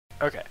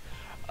Okay.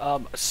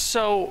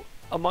 So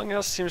Among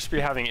Us seems to be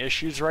having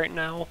issues right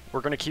now.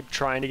 We're gonna keep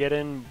trying to get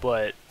in,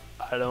 but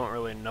I don't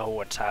really know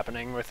what's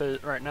happening with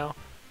it right now.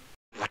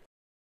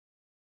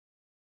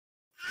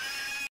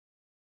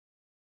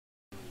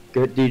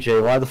 Good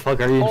DJ, why the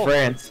fuck are you in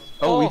France?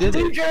 Oh, we did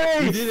it.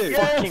 DJ! We did it.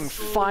 Yes! Fucking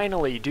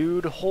finally,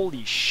 dude.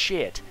 Holy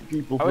shit.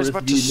 People I was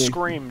about to first evening.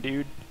 scream,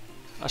 dude.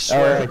 I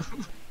swear. Alright.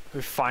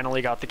 We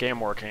finally got the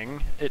game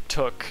working. It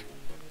took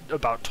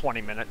about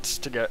 20 minutes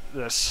to get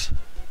this.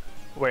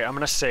 Wait, I'm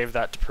gonna save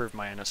that to prove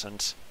my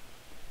innocence.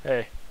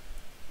 Hey.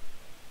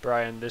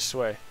 Brian, this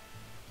way.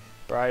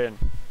 Brian,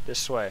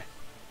 this way.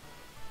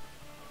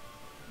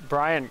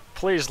 Brian,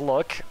 please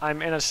look.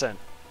 I'm innocent.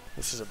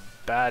 This is a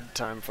bad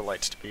time for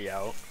lights to be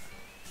out.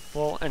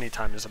 Well, any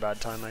time is a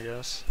bad time, I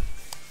guess.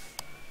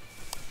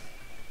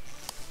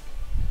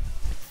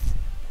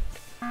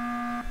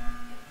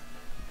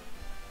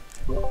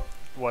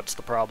 What's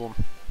the problem?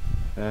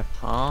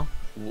 Huh?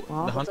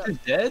 The hunter's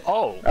dead?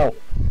 Oh, Oh,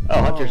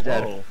 Hunter's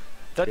dead. Oh.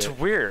 that's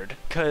okay. weird,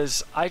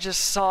 because I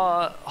just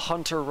saw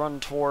Hunter run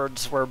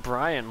towards where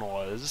Brian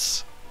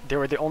was. They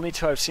were the only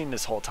two I've seen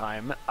this whole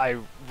time. I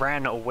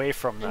ran away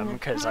from them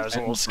because I was a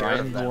little And scared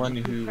of Brian's the them. one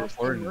who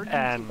reported.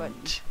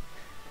 And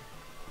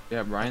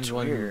Yeah, Brian's That's the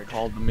one who weird.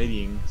 called the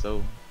meeting.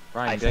 So,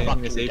 Brian, I you got anything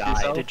to fucking say for died.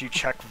 yourself? did you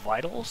check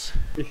vitals?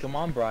 Come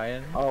on,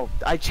 Brian. Oh,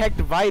 I checked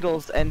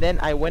vitals and then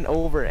I went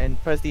over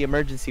and pressed the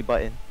emergency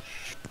button.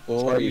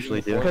 Well, what I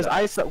usually do. Because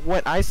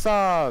I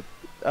saw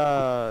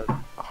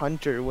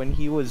Hunter when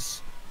he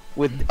was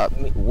with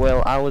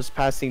I was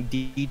passing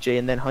DJ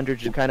and then Hunter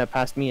just kind of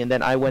passed me and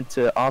then I went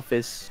to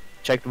office,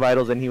 checked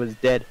vitals and he was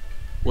dead.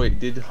 Wait,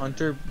 did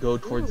Hunter go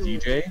towards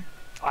DJ?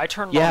 I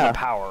turned on Yeah. the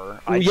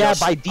power. Well, yeah,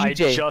 by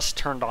DJ. I just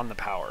turned on the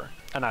power,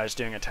 and I was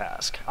doing a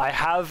task. I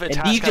have a And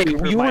task. I DJ, can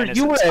prove you my were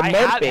innocence. at I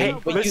med have, bay, hey,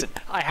 but listen,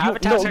 I have you- a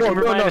task. I can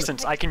prove my no.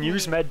 innocence. I can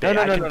use med bay.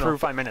 No, I can no.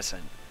 prove I'm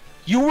innocent.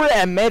 You were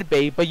at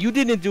medbay, but you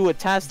didn't do a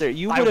task there.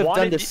 You I would have done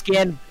wanted the y-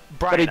 scan.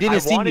 Brian, I didn't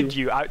see wanted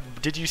you. you.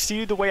 Did you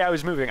see the way I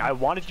was moving? I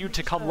wanted you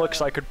to come look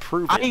so I could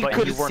prove it, I but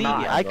could you were see.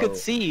 not. I could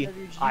see.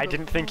 I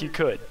didn't think you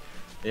could.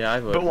 Yeah, I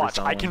voted But for watch, I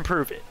someone. can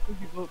prove it.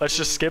 Let's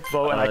just skip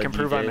vote, and I can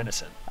prove I'm DJ.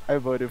 innocent. I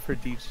voted for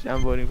DJ.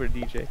 I'm voting for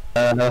DJ.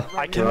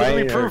 I can Right,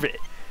 literally or- prove it.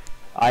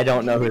 I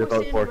don't know who to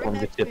vote for, so I'm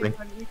just skipping.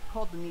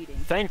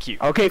 Thank you.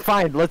 Okay,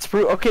 fine. Let's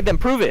prove. Okay, then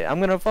prove it. I'm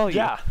gonna follow you.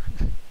 Yeah.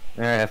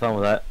 Alright, have fun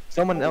with that.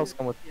 Someone else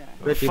come with.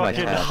 Ricky might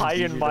Fucking have. high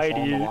Easier and to follow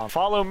mighty. along.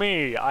 Follow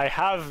me. I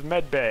have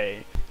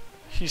medbay.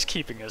 He's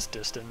keeping his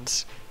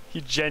distance. He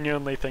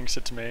genuinely thinks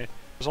it's me.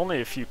 There's only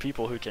a few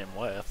people who came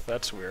with.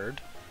 That's weird.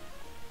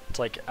 It's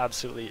like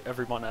absolutely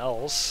everyone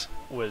else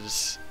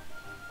was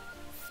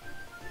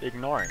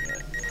ignoring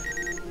it.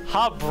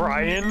 Ha,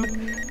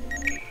 Brian!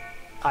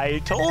 I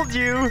told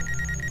you!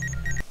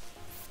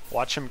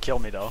 Watch him kill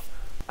me though.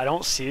 I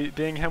don't see it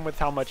being him with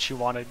how much he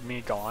wanted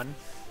me gone.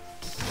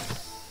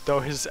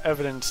 Though his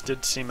evidence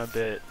did seem a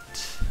bit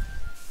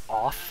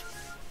off.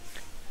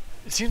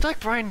 It seems like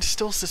Brian's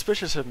still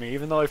suspicious of me,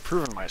 even though I've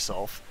proven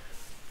myself.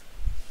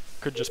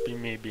 Could just be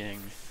me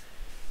being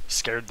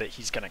scared that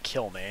he's gonna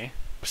kill me.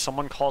 If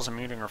someone calls a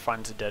meeting or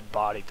finds a dead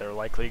body, they're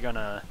likely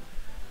gonna...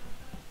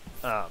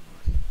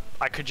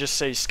 I could just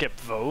say skip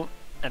vote,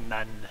 and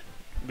then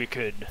we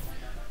could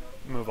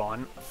move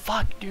on.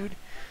 Fuck, dude.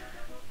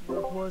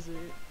 What was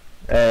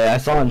it? I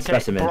saw in Okay,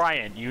 specimen.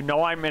 Brian, you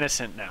know I'm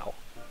innocent now.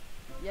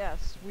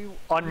 Yes, we.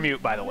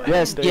 Unmute, by the way.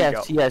 Yes, There you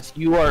yes, go. yes.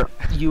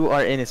 You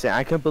are innocent.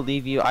 I can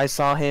believe you. I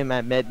saw him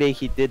at medbay.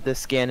 He did the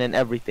scan and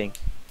everything.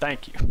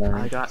 Thank you.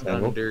 I got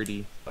done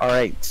dirty. All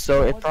right.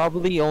 So it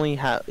probably only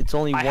it's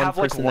only I one have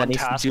like person one that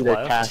needs to task do the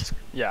left. task.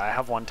 Yeah, I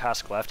have one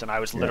task left, and I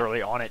was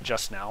literally on it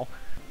just now.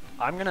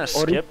 I'm gonna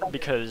What do you- skip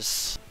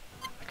because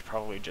I could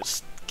probably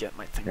just get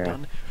my thing Yeah.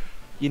 done.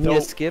 You need No.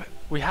 to skip?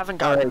 We haven't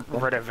gotten Alright, then.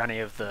 rid of any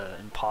of the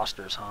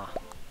imposters, huh?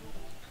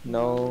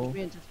 No.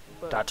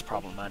 That's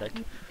problematic.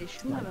 They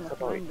shouldn't have enough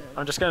time there.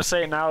 I'm just gonna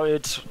say now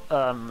it's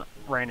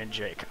Rain and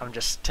Jake. I'm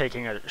just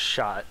taking a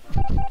shot.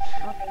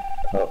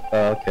 Oh,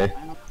 okay.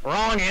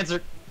 Wrong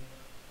answer.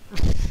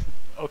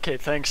 Okay,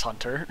 thanks,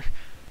 Hunter.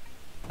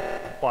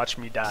 Watch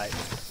me die.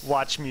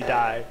 Watch me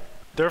die.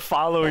 They're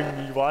following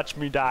me. Watch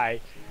me die.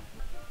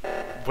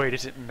 Wait,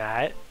 is it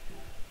Matt?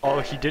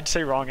 Oh, he did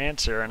say wrong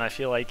answer, and I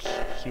feel like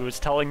he was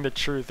telling the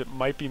truth. It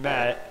might be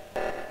Matt.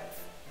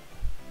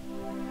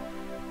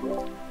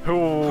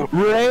 Who?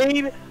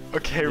 Rain.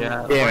 Okay,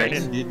 Yeah, Rain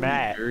did and me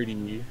Matt.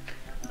 dirty.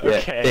 Yeah,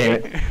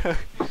 Okay.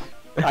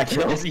 I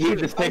killed you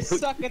the I same.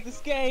 suck at this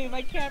game.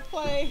 I can't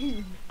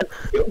play.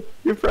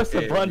 You pressed the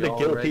Okay, button to y'all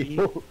kill ready?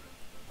 people.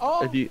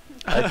 Oh,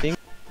 I think.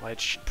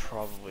 Lights should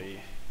probably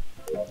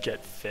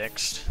get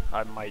fixed.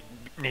 I might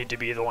need to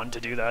be the one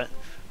to do that.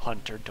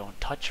 Hunter, don't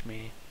touch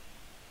me.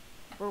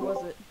 Where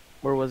was it?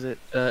 Where was it?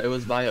 It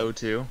was by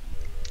O2.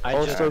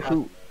 Also,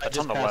 who? That's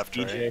on the left,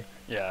 right?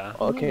 Yeah.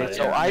 Okay, Yeah,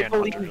 so yeah, I me and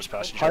Hunter believe just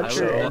passed each I other. was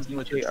Hunter and walking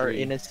with the DJ are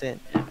tree.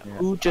 innocent. Yeah.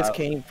 Who just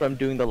came from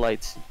doing the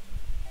lights?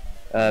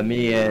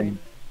 Me and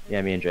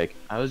Jake.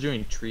 I was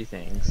doing tree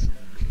things.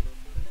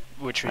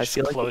 which I was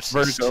feel like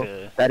closest Virgo.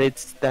 to.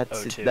 That's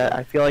O2. that.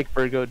 I feel like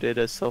Virgo did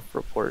a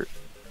self-report.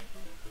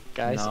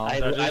 Guys, No, I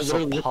that is a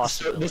literally this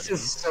possibility.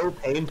 is so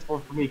painful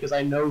for me because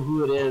I know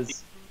who it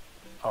is.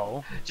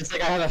 Oh, Just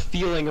like I have a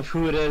feeling of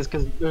who it is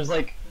because there's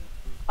like,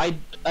 I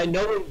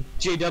know when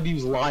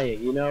JW's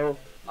lying. You know,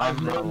 I've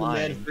I'm not known the man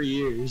lying. for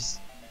years.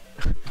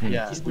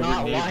 Yeah, He's we were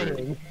not neighbors.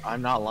 lying.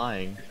 I'm not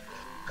lying.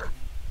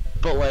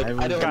 But like,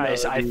 I I don't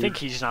guys, know. I dude. think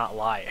he's not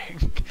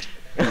lying.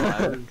 I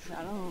was,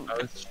 I don't. I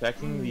was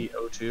checking the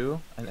O2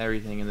 and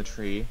everything in the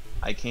tree.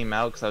 I came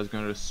out because I was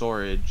going to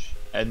storage,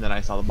 and then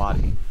I saw the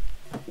body.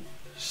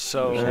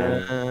 So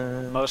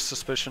Uh, most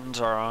suspicions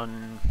are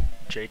on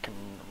Jake and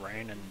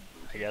Rain, and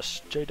I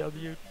guess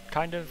JW,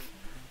 kind of,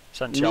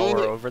 since y'all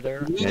were over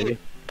there. Maybe.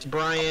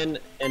 Brian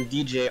and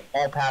DJ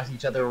all pass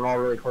each other and we're all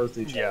really close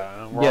to each other.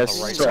 Yeah, we're Yes, on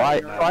the right so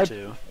side of the I- map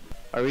too.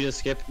 Are we just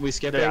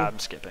skipping? Yeah, I'm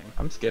skipping.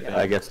 I'm skipping.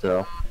 I guess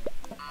so.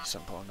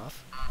 Simple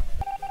enough.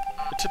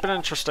 It's been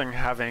interesting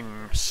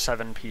having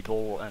 7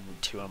 people and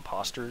 2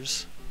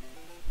 imposters.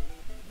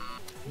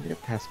 I'm gonna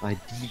pass by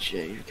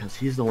DJ because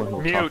he's the one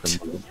who Mute. talked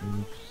to me.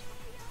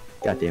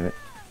 God damn it.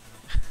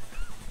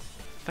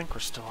 I think we're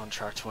still on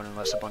track to win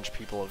unless a bunch of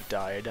people have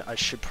died. I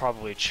should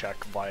probably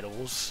check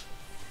vitals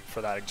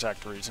for that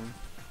exact reason.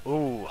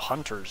 Ooh,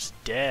 Hunter's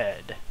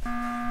dead.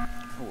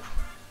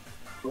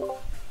 Ooh.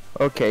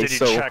 okay, Did you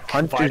so check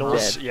Hunter's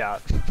vitals? dead. Yeah.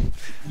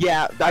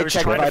 Yeah, I I was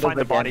checked trying to vitals find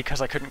the again. body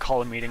because I couldn't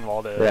call a meeting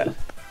while the Yeah.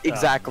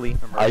 Exactly.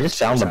 I just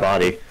found the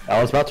emergency was body.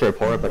 I was about to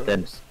report it, but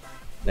then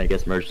I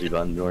guess emergency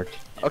button worked.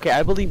 Okay,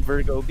 I believe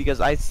Virgo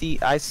because I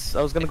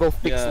was gonna go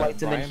fix Yeah,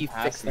 lights and then Brian he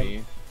passed fixed them.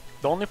 me.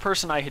 The only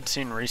person I had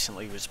seen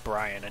recently was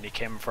Brian, and he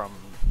came from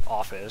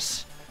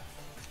office.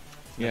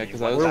 Yeah, Then he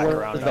because I went was back back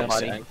around around the the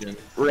body. engine.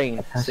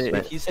 Rain, That's so right.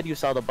 if you said you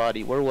saw the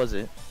body, where was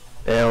it?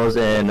 It was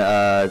in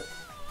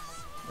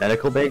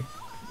medical bay.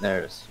 There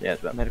it is. Yeah,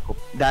 it's about Medical.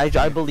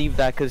 I believe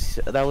that because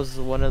that was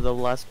one of the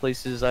last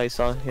places I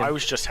saw him. I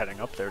was just heading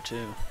up there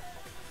too.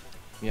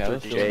 Yeah, for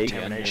that's Jake,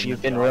 decontamination you've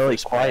of been the really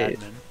office by quiet.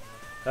 admin.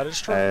 That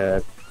is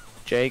true.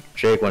 Jake.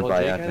 Jake went Well,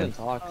 by Jake after. hadn't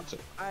talked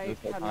I this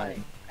whole had my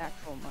time.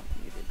 actual not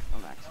muted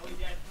on accident.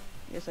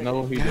 Yes, I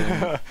No, did. he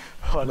didn't.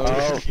 Hunter.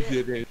 No, he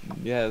didn't.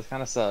 Yeah, it's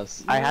kind of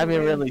sus. I You haven't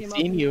and really came up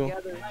seen you.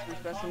 together,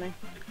 especially.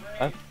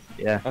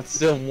 Yeah. That's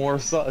still more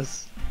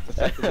sus. The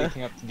fact that they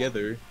came up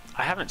together.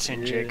 I haven't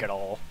seen Jake at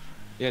all.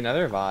 Yeah,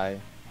 neither have I.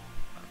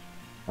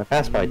 I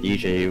passed by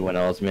DJ when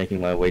I was making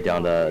my way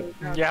down to.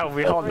 Yeah,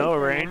 we all know,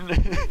 Rain.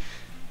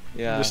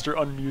 Yeah. Mr.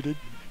 Unmuted.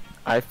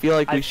 I feel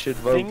like we I should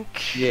vote think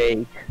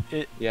Jake.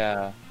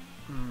 Yeah.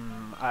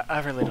 I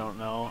really don't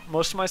know.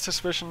 Most of my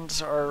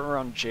suspicions are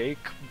around Jake,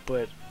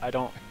 but I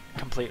don't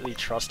completely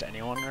trust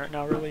anyone right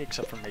now, really,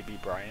 except for maybe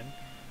Brian.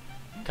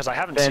 Because I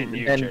haven't seen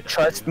you, Then JW.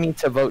 trust me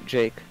to vote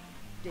Jake.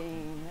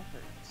 Dang,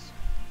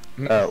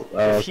 that hurts. Oh,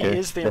 If okay. he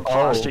is the Then-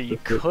 imposter, you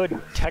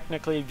could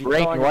technically be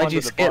Rain, throwing him why'd under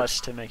you the skip? bus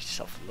to make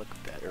yourself look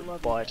better,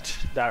 Love but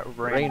that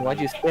Rain, why'd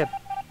you skip?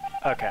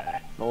 Okay.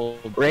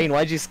 Rain,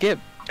 why'd you skip?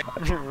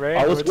 Rain,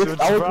 I was what's with-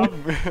 the I was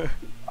problem?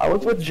 I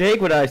was with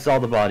Jake when I saw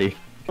the body.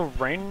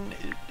 Rain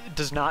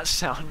does not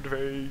sound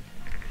very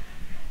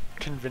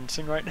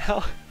convincing right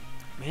now.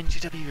 Man,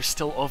 GW is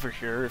still over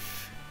here.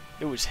 If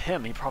it was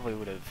him, he probably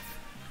would have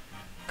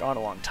gone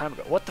a long time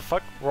ago. What the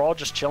fuck? We're all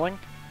just chilling?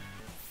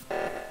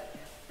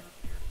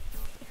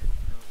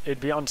 It'd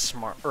be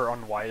unsmart or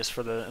unwise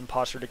for the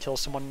imposter to kill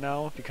someone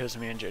now because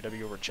me and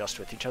JW were just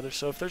with each other.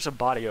 So if there's a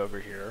body over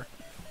here.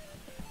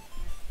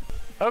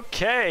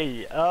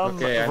 Okay, Okay,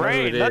 I know who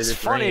Rain, it is, that's it's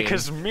funny Rain.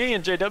 because me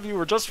and JW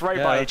were just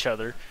right by Yeah. each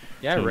other.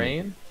 Yeah,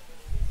 Rain.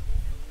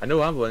 I know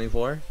who I'm voting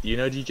for. Do you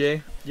know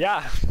DJ?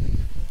 Yeah.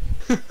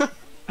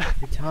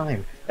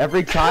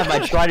 Every time I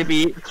try to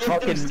be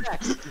fucking.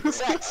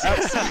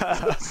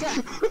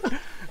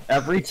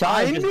 Every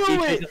time, I just knew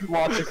DJ it! just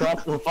walks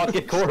across the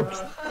fucking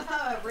corpse.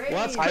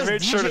 I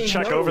made sure to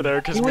check over there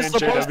because He me was and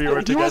supposed JW to-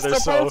 were he was together,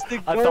 so supposed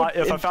to I go thought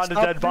if I and found a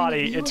stop dead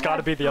body, it's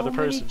gotta be the other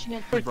person.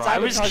 I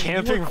was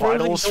camping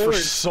vitals for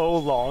so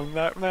long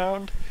that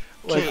round.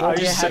 Like, I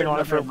was sitting on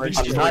it for at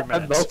least 3 I'm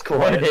minutes. both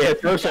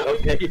coordinated.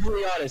 Okay. To be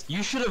really honest,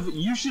 you should have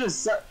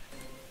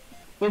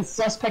been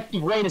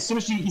suspecting Rain as soon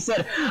as he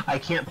said, "I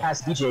can't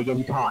pass DJ again."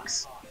 He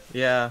talks.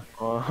 Yeah.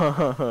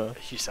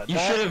 He said You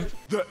that? should have.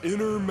 The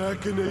inner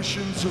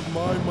machinations of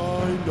my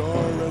mind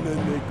are an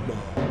enigma.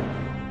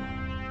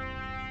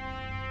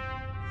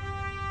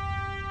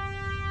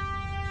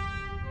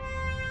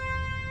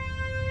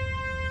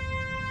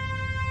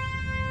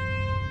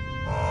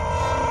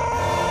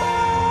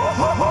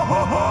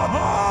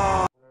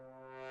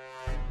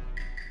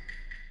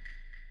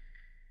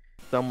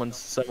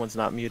 Someone's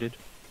not muted.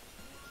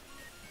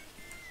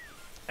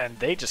 And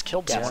they just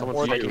killed Yeah, someone someone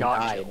or they fucking got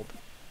died. killed.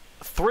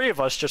 3 of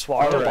us just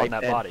walked up on Alright,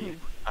 that then. body.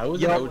 I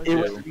was Yo, an it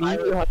was O2.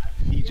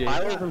 me, DJ.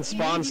 I was in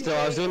spawn still.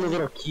 I was doing the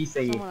little key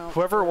thingy. Someone else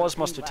Whoever it was did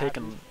must have lab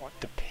taken and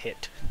walked the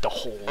pit, the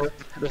hole.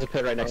 There's a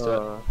pit right next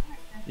to it.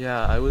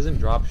 Yeah, I was in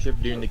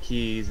dropship doing the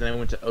keys, then I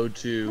went to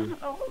O2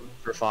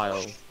 for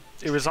files.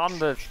 It was on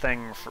the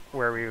thing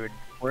where we would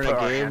We're in put a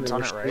our game hands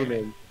and on we're it, right?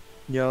 streaming.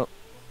 Yup.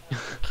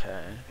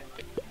 Okay.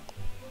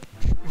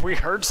 We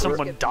heard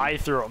someone die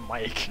through a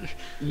mic.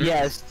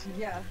 Yes.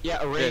 Yeah. Yeah,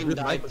 whose Rain mic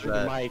died was through the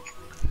that? mic.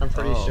 I'm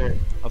pretty Oh, sure.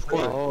 Of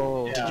course.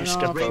 Oh. Yeah. Did you No,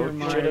 skip Rain vote,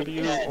 might.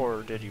 JW, Yeah.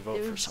 or did you vote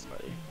It for was-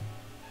 somebody?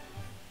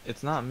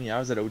 It's not me. I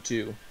was at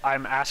O2.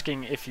 I'm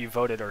asking if you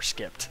voted or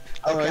skipped.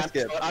 Oh, I Okay,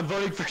 skipped. I'm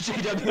voting for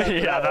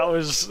JW. Yeah, that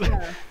was.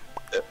 Yeah.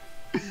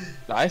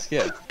 I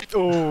skipped.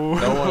 Oh,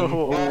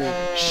 No one-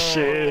 oh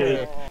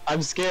shit.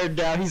 I'm scared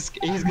now. He's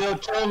gonna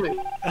kill me.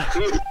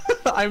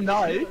 I'm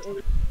not.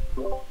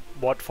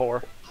 What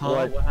for?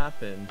 Huh? What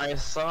happened? I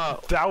saw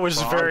That was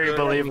Frog very or-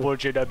 believable,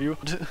 JW.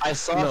 I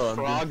saw No, I'm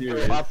Frog being go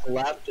serious. up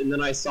left, and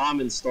then I saw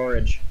him in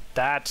storage.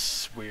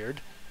 That's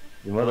weird.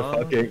 You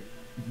motherfucker.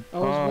 I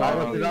Oh, was I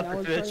was wondering, about I to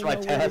was finish trying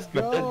my to know where to task,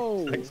 but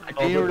go. then I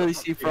didn't really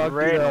see Frog.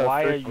 Rain, do the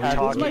why are first you half. This is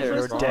talking? my You're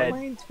first time dead.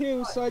 playing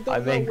too, so I don't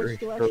I'm know angry. which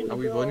direction Are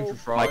we to voting go. for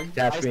Frog? My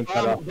task I being saw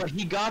cut him, off. but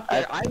he got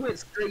there. I went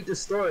straight to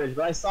storage,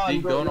 but I saw Did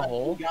him he go in a left.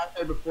 hole? He got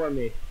there before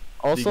me. Did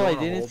Also, he go I on a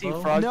didn't hole, see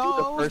though? Frog No, do I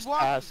the was first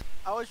walking. pass.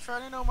 I was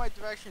trying to know my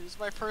direction. This is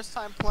my first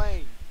time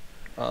playing.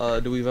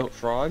 Do we vote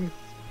Frog?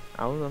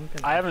 I'm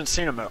I haven't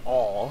seen him at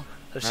all.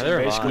 I've seen Neither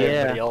have basically I.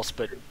 everybody Yeah. else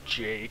but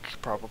Jake,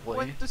 probably.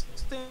 Went the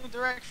same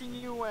direction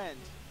you went.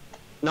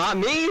 Not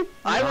me.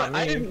 Not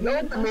I me. didn't know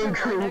the main Right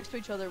crew. next to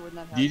each other when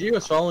that happened. DJ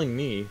was following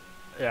me.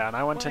 Yeah, and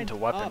I went into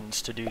Went up.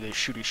 weapons to do the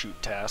shooty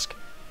shoot task.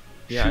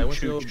 Yeah, I went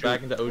to shoot, go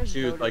back into Where's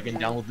O2 so I voting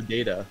can now? download the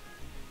data.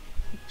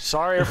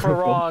 Sorry if we're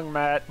wrong,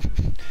 Matt.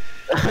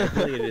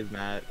 Hopefully it is,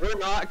 Matt. We're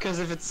not, because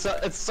if it's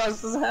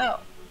sus as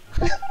hell.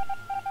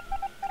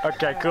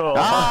 Okay, cool.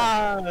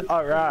 Ah!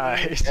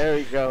 Alright. There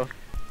we go.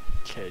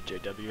 Okay,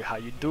 JW, how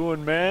you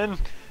doing, man?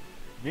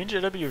 Me and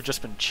JW have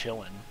just been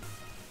chilling.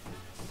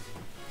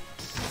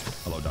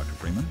 Hello, Dr.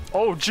 Freeman.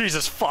 Oh,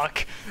 Jesus,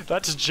 fuck!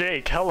 That's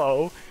Jake,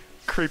 hello.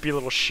 Creepy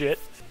little shit.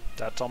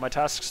 That's all my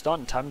tasks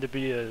done. Time to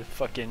be a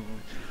fucking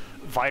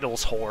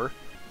vitals whore.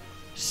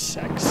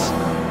 Sex.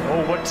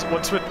 Oh, what's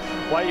with...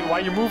 Why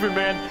you moving,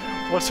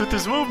 man? What's with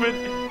this movement?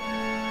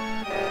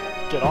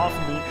 Get off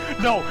me.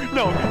 No,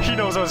 he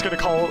knows I was gonna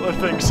call a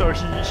thing, so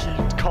he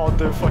called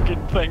the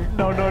fucking thing.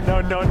 No,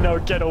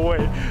 get away.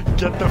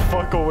 Get the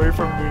fuck away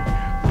from me.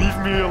 Leave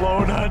me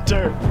alone,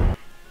 Hunter.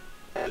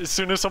 As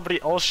soon as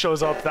somebody else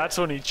shows up, that's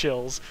when he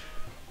chills.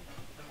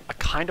 I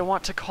kinda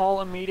want to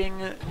call a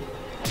meeting.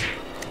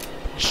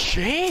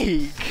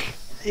 Jake!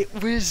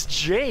 It was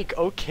Jake,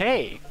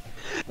 okay.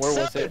 Where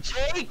was it?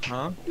 Jake?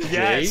 Huh?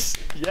 Yes,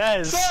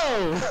 yes.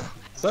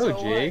 So,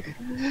 Jake.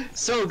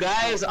 So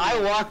guys,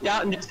 I walked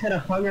out and just kind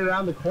of hung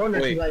around the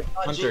corner Wait, because I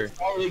thought Hunter. Jake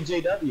following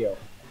JW.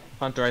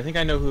 Hunter, I think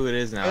I know who it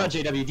is now. Not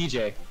JW,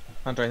 DJ.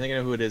 Hunter, I think I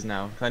know who it is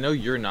now. 'Cause I know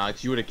you're not,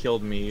 'cause you would have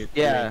killed me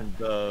Yeah. during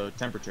the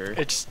temperature.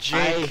 It's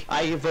Jake.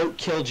 I vote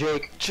kill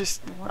Jake.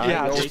 Just, I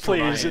yeah, know just it's please,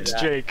 Brian, it's yeah.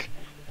 Jake.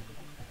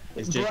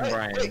 It's Jake and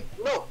Brian. Wait,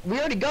 no, we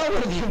already got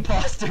one of the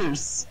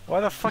imposters. Why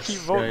the fuck you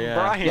voting yeah.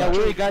 Brian? Yeah, we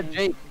already got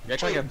Jake. You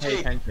actually gotta pay Jake,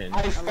 attention.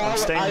 I I'm followed.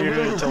 staying I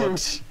muted until literally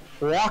it's...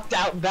 walked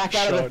out back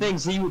out of Shown. the thing,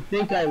 so you would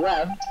think I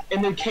left,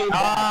 and then came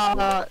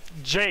back.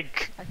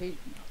 Jake, I hate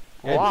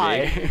Yeah,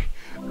 why?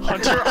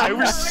 Hunter, I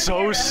was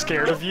so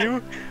scared of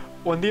you.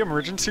 When the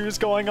emergency was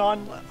going on,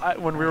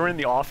 when we were in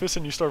the office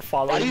and you started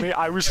Why do following you- me,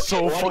 I was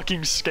so why-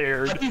 fucking What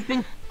scared. do you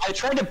think? I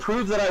tried to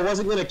prove that I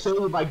wasn't gonna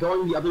kill you by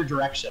going the other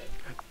direction.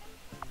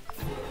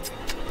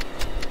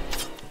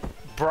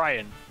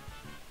 Brian.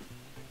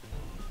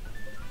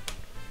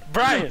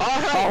 Brian!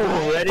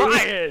 Alright,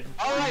 Brian!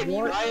 alright,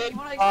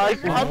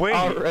 Ryan. Wait,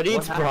 Already,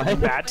 it's Brian.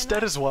 Matt's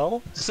dead as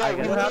well? So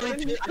I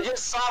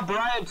just saw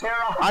Brian tear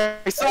off. I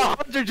saw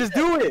Hunter just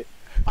do it.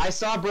 I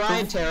saw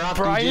Brian tear off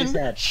Brian, DJ's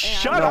head.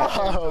 shut the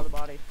up!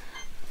 body.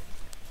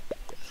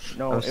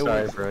 No, I'm it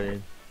sorry, was.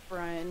 Brian.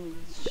 Brian.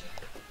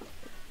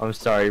 I'm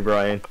sorry,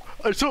 Brian.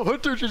 I saw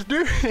Hunter just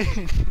do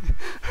it!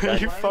 Are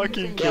you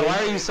fucking Yeah, kidding? why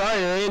are you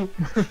sorry, Ryan?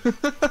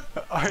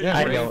 Are Yeah,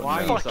 you Brian, why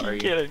are you fucking sorry?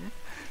 kidding?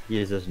 He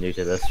is just new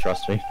to this,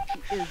 trust me.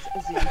 Is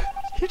Azim.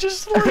 He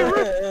just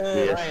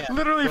literally, Yeah.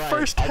 literally Brian,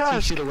 first I'll teach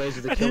task, you the ways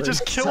of the and he killer.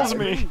 just kills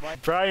Sorry. me.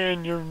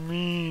 Brian, you're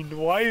mean.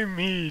 Why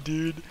me,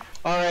 dude?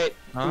 Alright,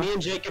 Huh? me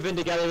and Jake have been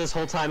together this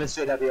whole time. It's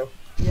JW.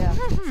 Yeah.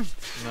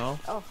 No?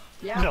 Oh,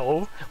 yeah.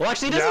 No. Well,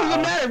 actually, it doesn't Yeah.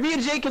 even matter. Me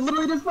and Jake can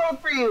literally just vote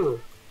for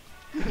you.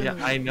 Yeah,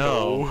 I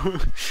know. No.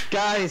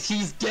 Guys,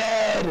 he's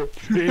dead.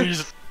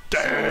 He's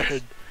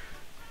dead.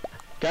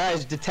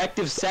 Guys,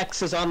 Detective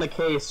Sex is on the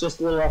case. Just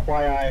a little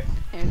FYI.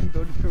 And he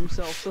voted for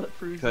himself, so that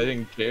proves 'Cause I it.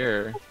 didn't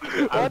care. I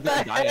was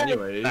gonna die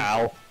anyways.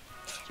 Ow.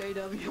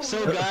 JW.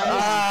 So,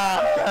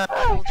 guys,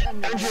 Oh,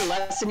 and learned your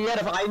lesson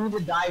yet? If I need to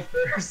die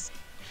first.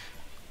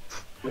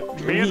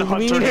 Me and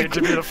Hunter need to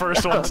be the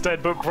first ones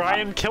dead, but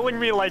Brian killing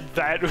me like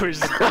that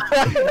was...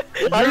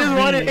 I just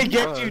wanted to mean.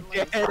 get you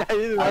dead. I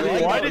just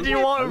wanted Why did you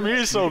want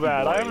me so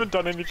bad? I haven't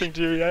done anything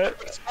to you yet.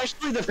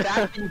 Especially the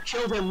fact that you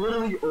killed him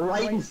literally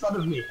right in front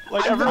of me.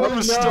 Like, I everyone know-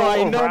 was No, still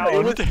I know. around,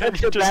 It was and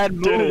such you a just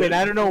bad did move, it. and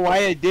I don't know why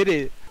I did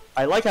it.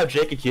 I like how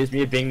Jake accused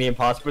me of being the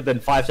imposter, but then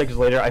 5 seconds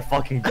later I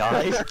fucking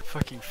died.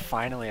 Fucking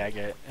finally I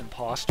get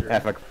imposter. Yeah,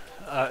 fuck.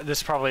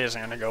 This probably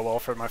isn't gonna go well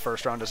for my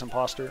first round as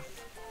imposter.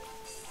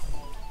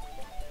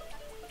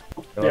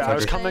 Yeah, I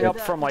was Motherfucker. coming up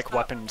from like Stop.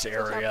 weapons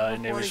area,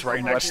 and it was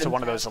right next to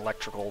one of those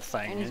electrical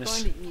And he's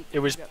things. going to eat. It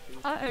was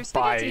Uh-oh, by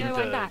Spaghetti, I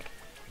went back.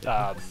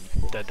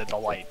 the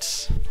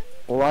lights.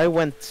 Well, I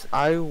went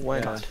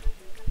Yeah.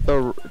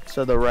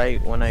 to the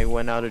right when I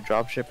went out of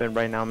dropship, and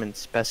right now I'm in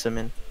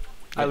Specimen.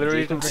 I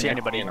literally Jake didn't was see in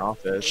anybody. an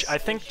office. I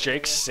think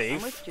Jake's I'm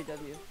safe. with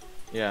JW.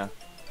 Yeah.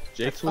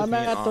 Jake's with I'm me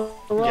at the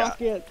on.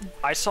 rocket.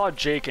 I saw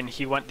Jake and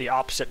he went the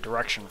opposite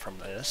direction from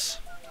this.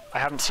 I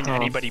haven't seen Oh.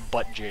 anybody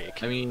but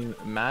Jake. I mean,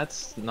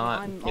 Matt's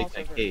not I'm making also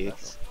that very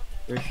case.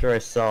 Pretty sure I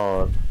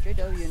saw.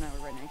 JW and I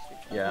were right next to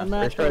each other. Yeah. I'm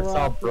Pretty at sure I the saw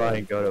rocket.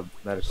 Brian go to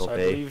medical So I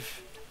bay.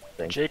 believe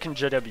thing. Jake and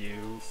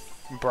JW.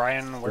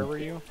 Brian, where were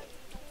you?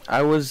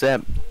 I was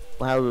at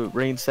how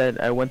Rain said.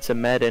 I went to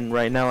Med, and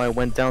right now I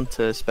went down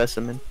to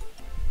Specimen.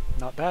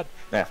 Not bad.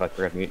 Yeah, fuck,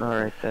 forgot mute. All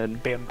right then.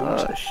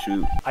 Bamboozled.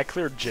 Shoot. I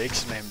cleared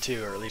Jake's name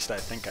too, or at least I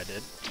think I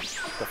did.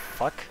 The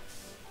fuck?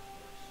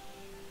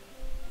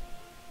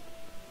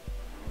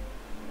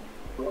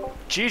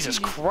 Jesus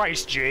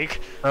Christ, Jake!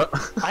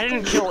 I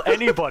didn't kill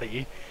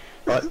anybody.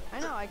 I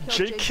know, I killed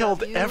Jake killed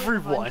JW,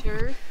 everyone.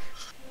 Hunter,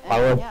 I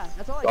and was- yeah,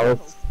 that's all I I killed.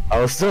 was, I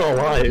was still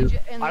alive.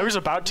 And I then- was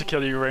about to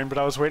kill you, Rain, but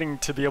I was waiting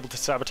to be able to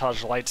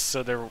sabotage the lights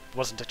so there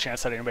wasn't a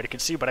chance that anybody could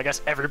see, but I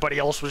guess everybody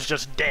else was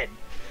just dead.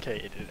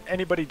 Okay, did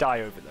anybody die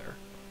over there?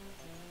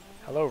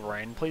 Hello,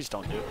 Rain, please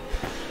don't do it.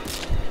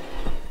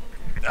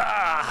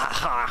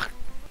 Ah!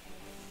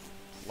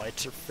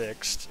 Lights are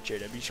fixed.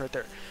 JW's right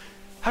there.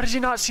 How did you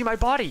not see my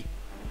body?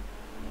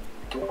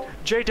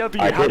 JW,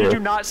 I how did did. you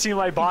not see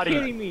my body?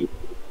 Kidding me.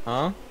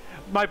 Huh?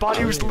 My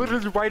body was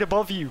literally right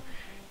above you.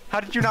 How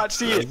did you not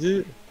see Is it?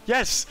 it?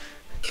 Yes.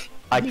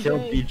 I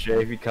killed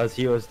DJ because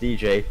he was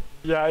DJ.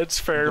 Yeah, it's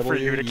fair for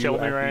you to kill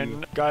me,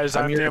 Rain. Guys,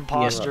 I'm the here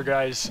imposter,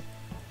 guys.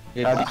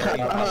 Yeah, DJ's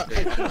the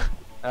imposter.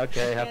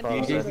 Okay, have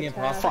fun. DJ's the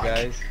imposter, Fuck.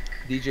 guys.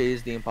 DJ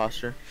is the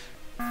imposter.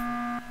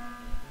 I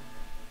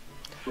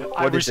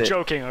What was is it?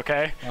 joking,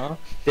 okay? Huh?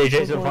 DJ's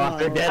What's going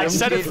imposter. on? Get I him.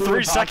 said it DJ's 3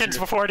 the seconds imposter.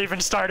 before it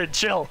even started.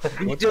 Chill.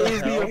 What DJ the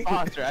is the hell?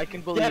 imposter. I can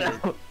believe Get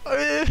it. him.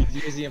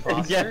 DJ's the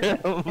imposter? Get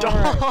him.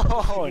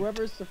 Don't.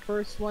 Whoever's the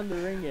first one to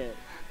ring it.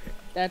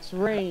 That's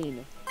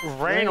Rain. Rain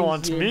Rain's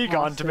wants the me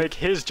gone to imposter. make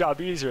his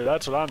job easier.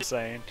 That's what I'm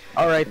saying.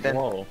 All right then.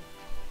 Whoa.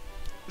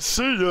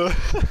 See ya.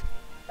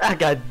 Ah,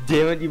 God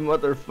damn it, you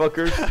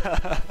motherfuckers.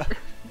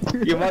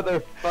 You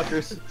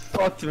motherfuckers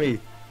fucked me.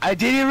 I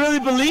didn't really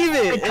believe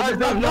it. Because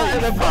It's I'm not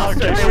an Okay,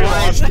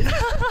 imposter.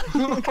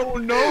 we lost. Oh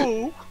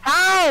no!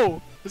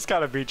 How? It's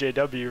gotta be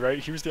JW, right?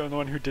 He was the only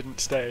one who didn't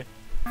stay.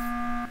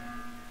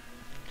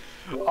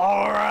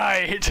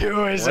 Alright,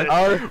 who is it?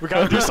 We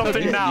gotta do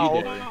something DJ. now.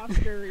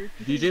 Oscar.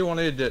 DJ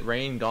wanted it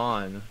Rain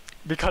gone.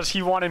 Because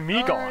he wanted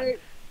me gone. Alright,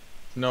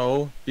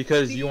 No,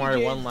 because you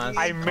wanted one last.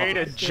 I made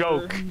a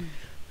joke.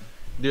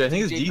 Dude, I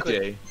think it's DJ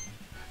DJ.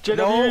 JW,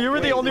 No, you were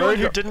the wait, only one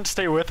who Virgo. didn't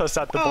stay with us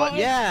at the Oh, button.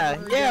 Yeah,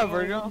 yeah,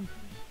 Virgo.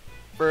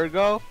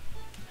 Virgo.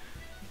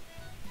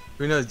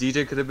 Who knows?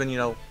 DJ could have been, you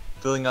know,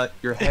 filling out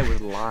your head with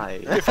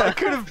lies. If I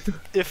could have,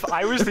 if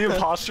I was the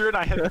imposter and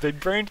I had big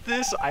brained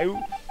this, I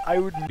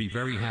would. Be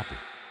very happy.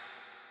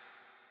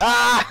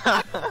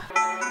 Ah!